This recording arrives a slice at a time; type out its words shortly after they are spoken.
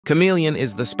Chameleon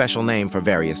is the special name for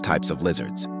various types of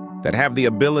lizards that have the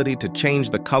ability to change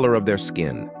the color of their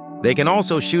skin. They can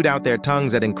also shoot out their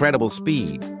tongues at incredible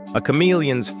speed. A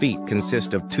chameleon's feet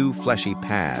consist of two fleshy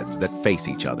pads that face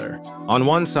each other. On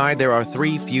one side, there are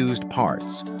 3 fused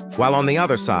parts, while on the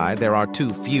other side, there are 2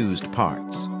 fused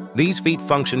parts. These feet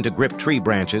function to grip tree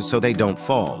branches so they don't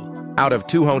fall. Out of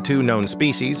 202 known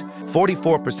species,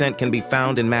 44% can be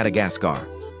found in Madagascar.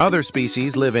 Other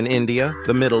species live in India,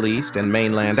 the Middle East, and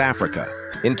mainland Africa.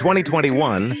 In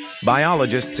 2021,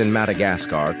 biologists in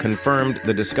Madagascar confirmed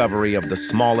the discovery of the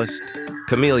smallest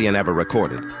chameleon ever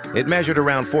recorded. It measured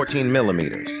around 14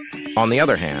 millimeters. On the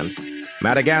other hand,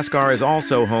 Madagascar is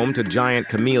also home to giant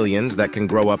chameleons that can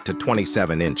grow up to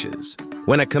 27 inches.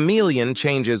 When a chameleon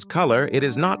changes color, it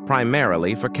is not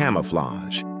primarily for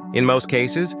camouflage. In most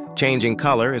cases, changing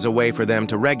color is a way for them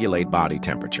to regulate body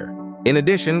temperature. In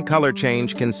addition, color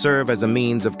change can serve as a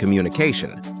means of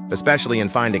communication, especially in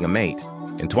finding a mate.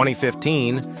 In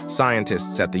 2015,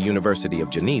 scientists at the University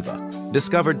of Geneva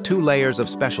discovered 2 layers of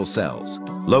special cells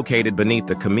located beneath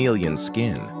the chameleon's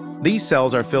skin. These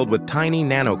cells are filled with tiny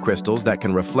nanocrystals that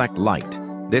can reflect light.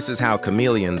 This is how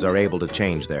chameleons are able to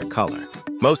change their color.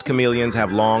 Most chameleons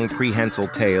have long, prehensile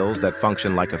tails that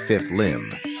function like a 5th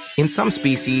limb. In some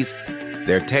species,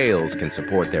 their tails can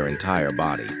support their entire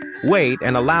body, weight,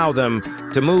 and allow them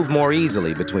to move more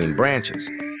easily between branches.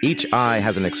 Each eye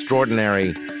has an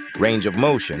extraordinary range of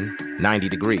motion, 90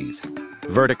 degrees,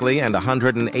 vertically and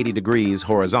 180 degrees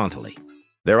horizontally.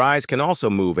 Their eyes can also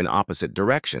move in opposite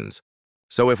directions.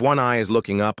 So if one eye is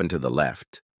looking up and to the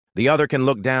left, the other can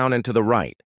look down and to the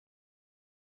right.